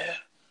 yeah.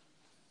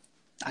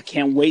 I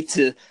can't wait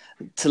to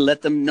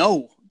let them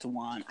know,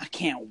 Dewan. I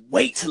can't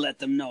wait to let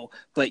them know.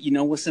 But you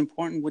know what's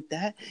important with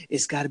that?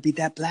 It's got to be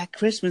that Black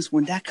Christmas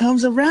when that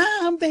comes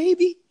around,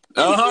 baby.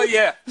 Oh,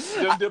 yeah.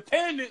 The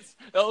dependents,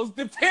 those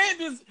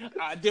dependents,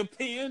 I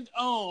depend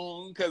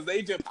on because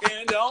they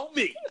depend on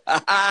me.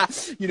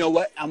 You know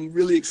what? I'm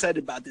really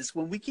excited about this.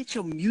 When we get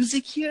your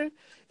music here,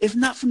 if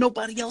not for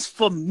nobody else,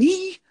 for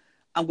me,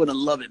 I'm going to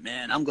love it,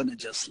 man. I'm going to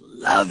just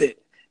love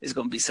it. It's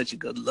going to be such a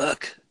good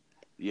look.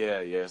 Yeah.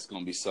 It's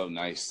going to be so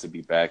nice to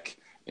be back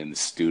in the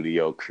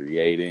studio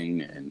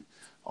creating and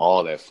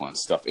all that fun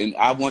stuff. And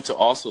I want to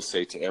also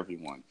say to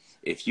everyone,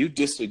 if you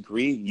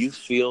disagree, you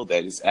feel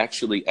that it's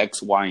actually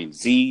X, Y, and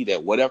Z,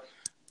 that whatever,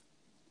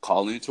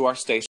 call into our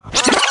station.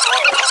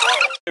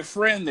 Their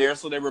friend there,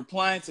 so they're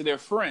replying to their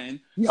friend.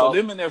 So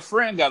them and their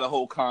friend got a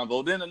whole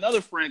convo. Then another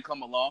friend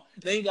come along.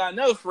 Then you got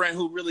another friend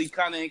who really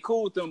kind of ain't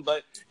cool with them,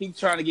 but he's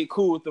trying to get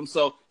cool with them.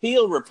 So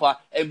he'll reply.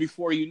 And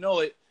before you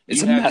know it,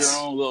 you have your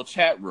own little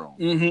chat room.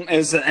 Mm-hmm.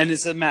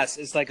 It's a mess.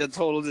 It's like a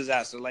total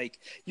disaster. Like,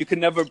 you could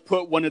never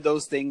put one of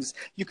those things.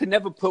 You could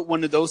never put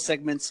one of those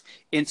segments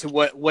into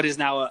what is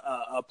now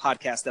a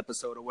podcast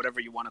episode or whatever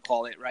you want to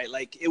call it, right?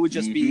 Like, it would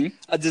just be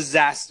a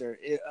disaster,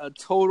 a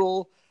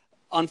total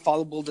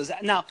unfollowable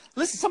disaster. Now,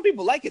 listen, some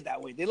people like it that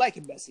way. They like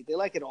it messy. They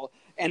like it all.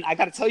 And I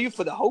got to tell you,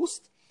 for the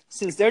host,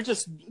 since they're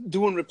just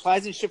doing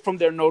replies and shit from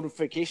their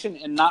notification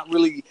and not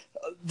really,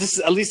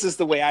 at least this is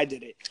the way I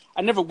did it.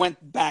 I never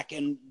went back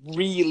and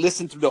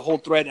re-listened through the whole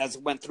thread as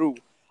it went through.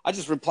 I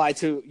just reply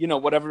to,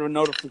 whatever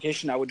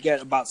notification I would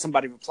get about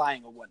somebody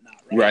replying or whatnot.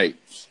 Right.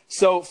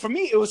 So for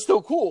me, it was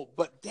still cool.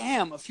 But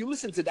damn, if you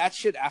listen to that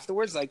shit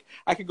afterwards, like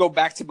I could go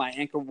back to my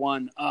Anchor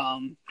One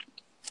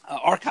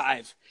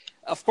archive.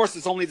 Of course,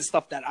 it's only the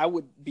stuff that I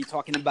would be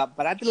talking about,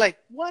 but I'd be like,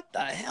 what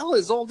the hell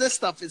is all this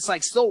stuff? It's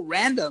like so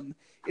random.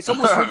 It's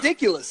almost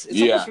ridiculous.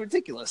 It's almost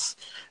ridiculous.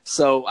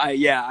 So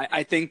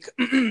I think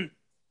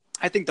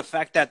I think the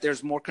fact that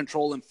there's more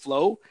control and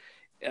flow,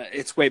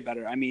 it's way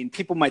better. I mean,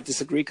 people might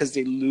disagree because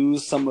they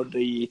lose some of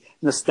the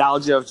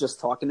nostalgia of just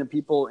talking to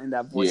people in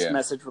that voice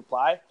message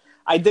reply.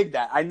 I dig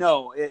that. I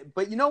know.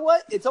 But you know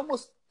what? It's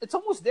almost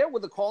there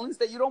with the call-ins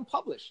that you don't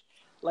publish.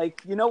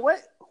 Like, you know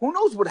what? Who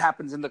knows what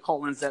happens in the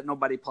call-ins that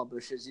nobody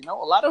publishes? A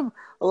lot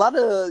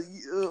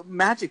of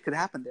magic could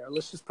happen there.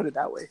 Let's just put it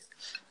that way.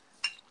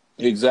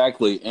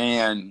 Exactly.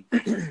 And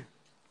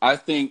I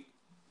think,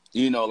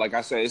 like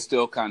I said, it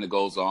still kind of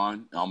goes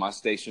on my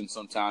station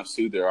sometimes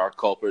too. There are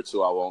culprits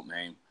who I won't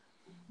name.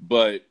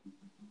 But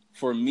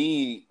for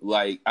me,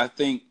 like, I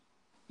think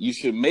you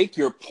should make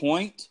your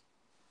point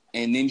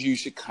and then you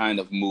should kind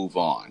of move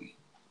on.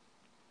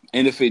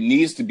 And if it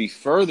needs to be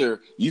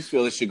further, you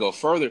feel it should go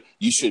further,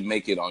 you should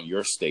make it on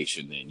your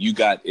station then. You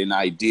got an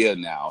idea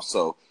now,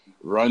 so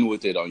run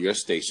with it on your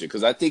station.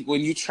 Because I think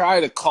when you try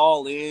to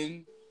call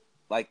in,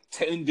 like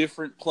 10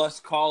 different plus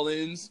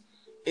call-ins,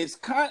 it's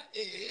kind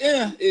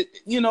of,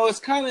 it's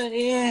kind of,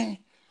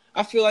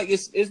 I feel like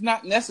it's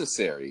not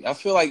necessary. I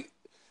feel like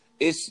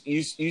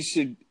you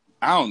should,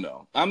 I don't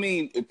know. I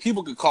mean, if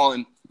people could call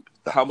in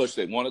how much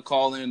they want to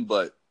call in,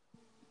 but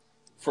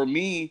for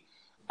me,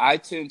 I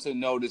tend to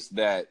notice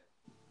that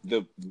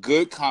the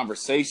good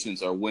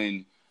conversations are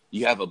when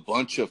you have a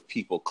bunch of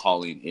people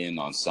calling in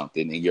on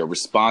something and you're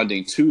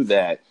responding to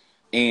that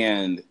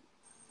and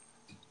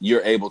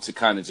you're able to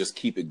kind of just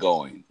keep it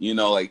going.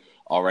 Like,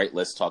 all right,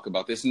 let's talk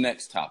about this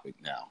next topic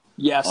now.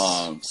 Yes.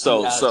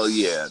 So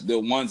yeah, the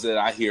ones that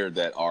I hear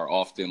that are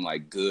often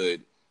like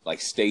good,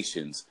 like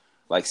stations,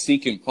 like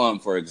Seeking Plum,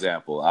 for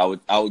example,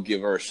 I would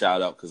give her a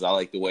shout out because I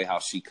like the way how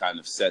she kind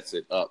of sets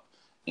it up.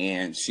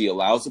 And she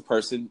allows the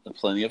person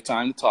plenty of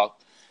time to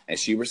talk, and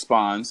she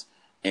responds,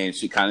 and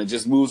she kind of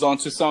just moves on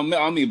to something.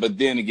 I mean, but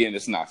then again,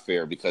 it's not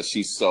fair because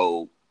she's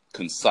so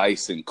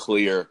concise and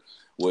clear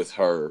with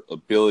her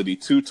ability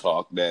to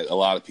talk that a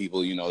lot of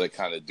people, they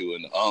kind of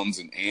doing the ums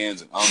and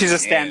ands and ums. She's a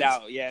and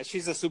standout. Yeah,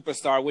 she's a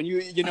superstar. When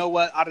you know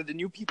what, out of the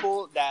new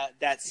people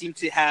that seem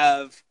to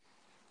have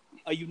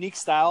a unique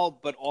style,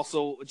 but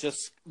also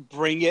just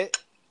bring it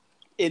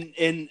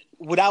in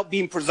without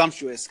being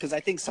presumptuous, because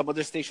I think some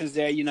other stations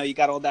there, you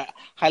got all that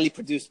highly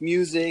produced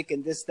music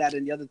and this, that,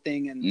 and the other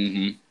thing,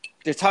 and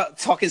they're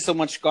talking so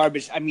much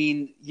garbage. I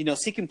mean,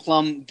 Seeking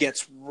Plum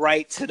gets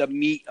right to the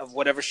meat of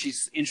whatever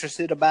she's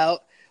interested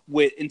about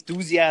with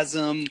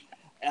enthusiasm,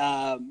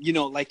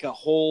 like a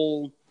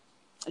whole,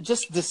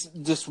 just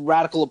this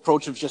radical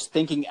approach of just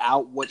thinking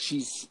out what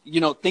she's,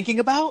 thinking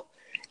about.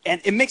 And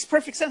it makes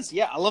perfect sense.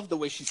 Yeah, I love the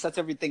way she sets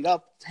everything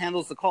up,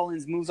 handles the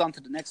call-ins, moves on to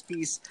the next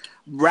piece,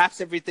 wraps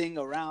everything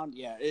around.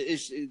 Yeah,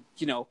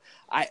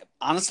 I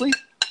honestly,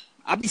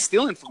 I'd be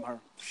stealing from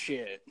her.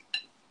 Shit,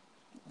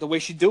 the way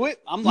she do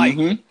it, I'm like,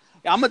 I'm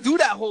gonna do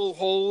that whole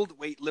hold,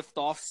 wait, lift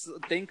off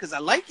thing because I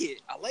like it.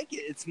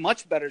 It's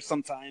much better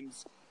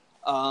sometimes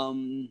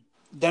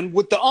than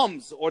with the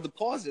ums or the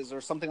pauses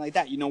or something like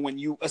that.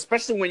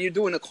 Especially when you're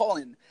doing a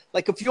call-in.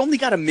 Like if you only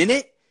got a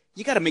minute,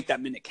 you got to make that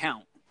minute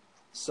count.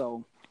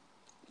 So.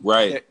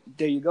 Right.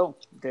 There you go.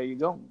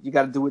 You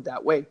got to do it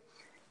that way.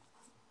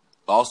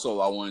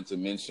 Also, I wanted to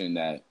mention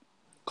that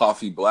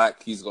Coffee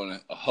Black, he's gonna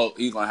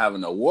have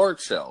an award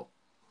show.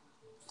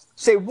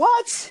 Say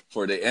what?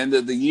 For the end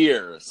of the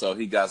year. So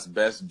he got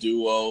best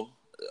duo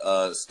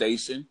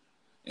station,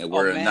 and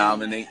we're a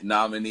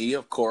nominee,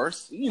 of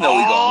course. We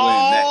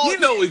gonna win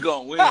that. We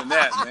gonna win that,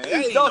 man. That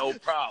ain't no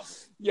problem.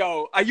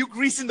 Yo, are you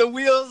greasing the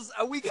wheels?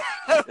 Are we?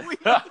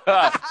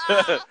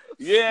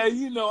 Yeah,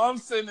 I'm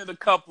sending a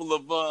couple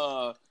of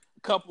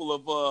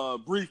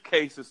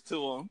briefcases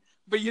to him.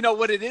 But you know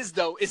what it is,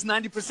 though? It's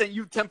 90%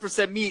 you,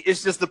 10% me.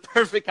 It's just the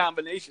perfect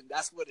combination.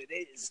 That's what it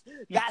is.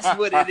 That's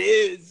what it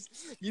is.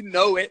 You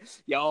know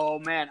it. Yo,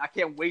 man, I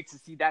can't wait to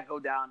see that go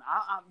down.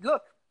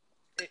 Look,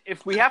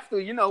 if we have to,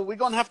 we're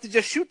going to have to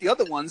just shoot the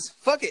other ones.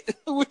 Fuck it.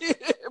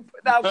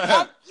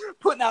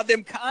 Putting out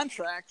them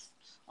contracts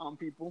on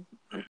people.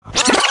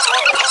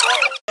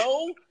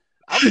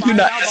 I'm finding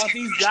out about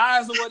these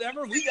guys or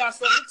whatever. We got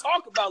something to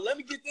talk about. Let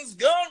me get this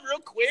gun real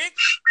quick.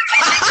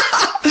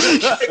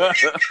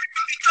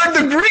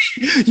 Third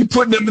degree. You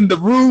putting them in the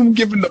room,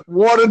 giving them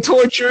water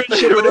torture and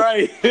shit.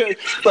 Right.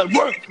 Like,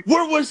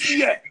 where was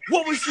she at?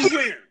 What was she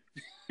wearing?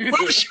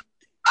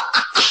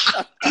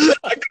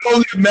 I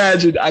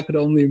could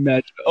only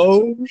imagine.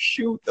 Oh,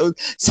 shoot.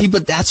 See,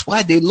 but that's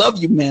why they love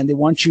you, man. They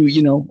want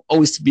you,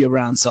 always to be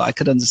around. So I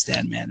could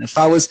understand, man. If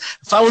I was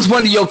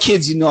one of your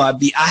kids, I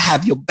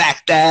have your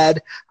back,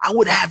 Dad. I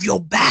would have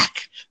your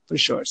back for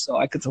sure. So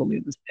I could totally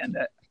understand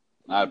that.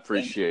 I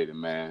appreciate it,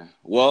 man.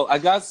 Well, I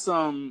got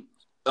some,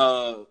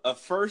 a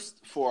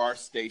first for our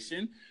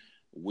station.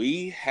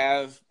 We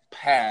have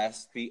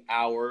passed the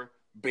hour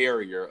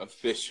barrier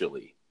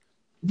officially.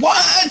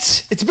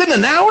 What? It's been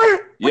an hour?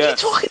 What are you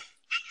talking?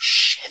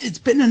 Shit, it's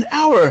been an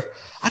hour.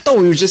 I thought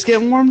we were just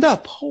getting warmed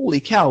up. Holy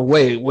cow.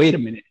 Wait a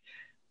minute.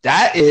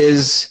 That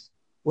is,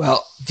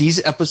 well,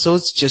 these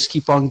episodes just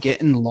keep on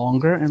getting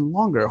longer and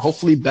longer.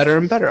 Hopefully better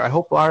and better. I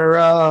hope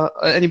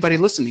our anybody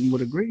listening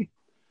would agree.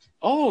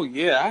 Oh,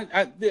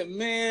 yeah.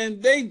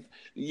 Man,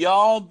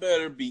 y'all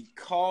better be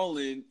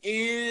calling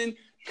in,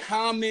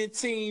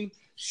 commenting,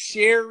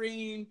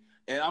 sharing.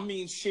 And I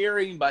mean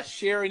sharing by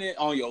sharing it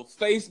on your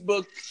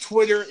Facebook,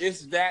 Twitter.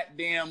 It's that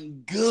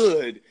damn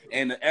good.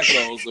 And the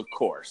echoes, of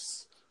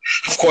course.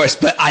 Of course,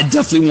 but I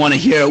definitely want to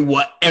hear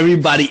what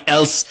everybody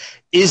else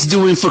is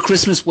doing for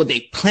Christmas, what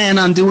they plan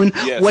on doing,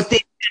 what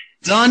they've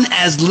done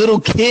as little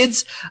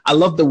kids. I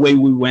love the way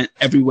we went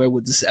everywhere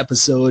with this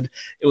episode.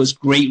 It was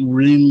great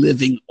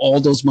reliving all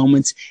those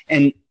moments.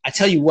 And I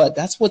tell you what,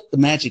 that's what the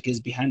magic is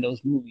behind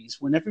those movies.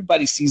 When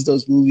everybody sees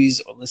those movies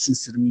or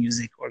listens to the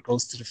music or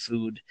goes to the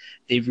food,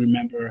 they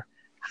remember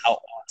how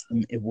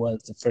awesome it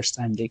was the first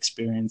time they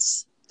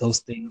experienced those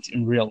things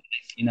in real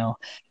life, you know.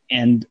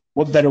 And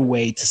what better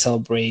way to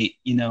celebrate,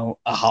 you know,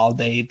 a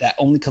holiday that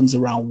only comes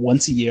around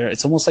once a year?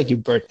 It's almost like your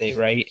birthday,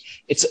 right?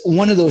 It's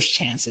one of those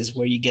chances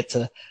where you get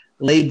to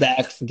lay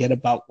back, forget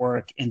about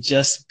work, and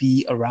just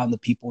be around the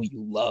people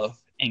you love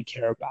and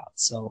care about.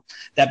 So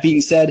that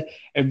being said,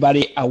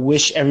 everybody, I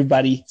wish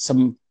everybody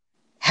some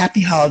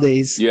happy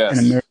holidays. Yes.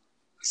 And a Merry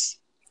Christmas.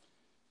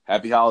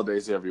 Happy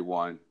holidays,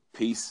 everyone.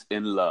 Peace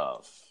and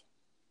love.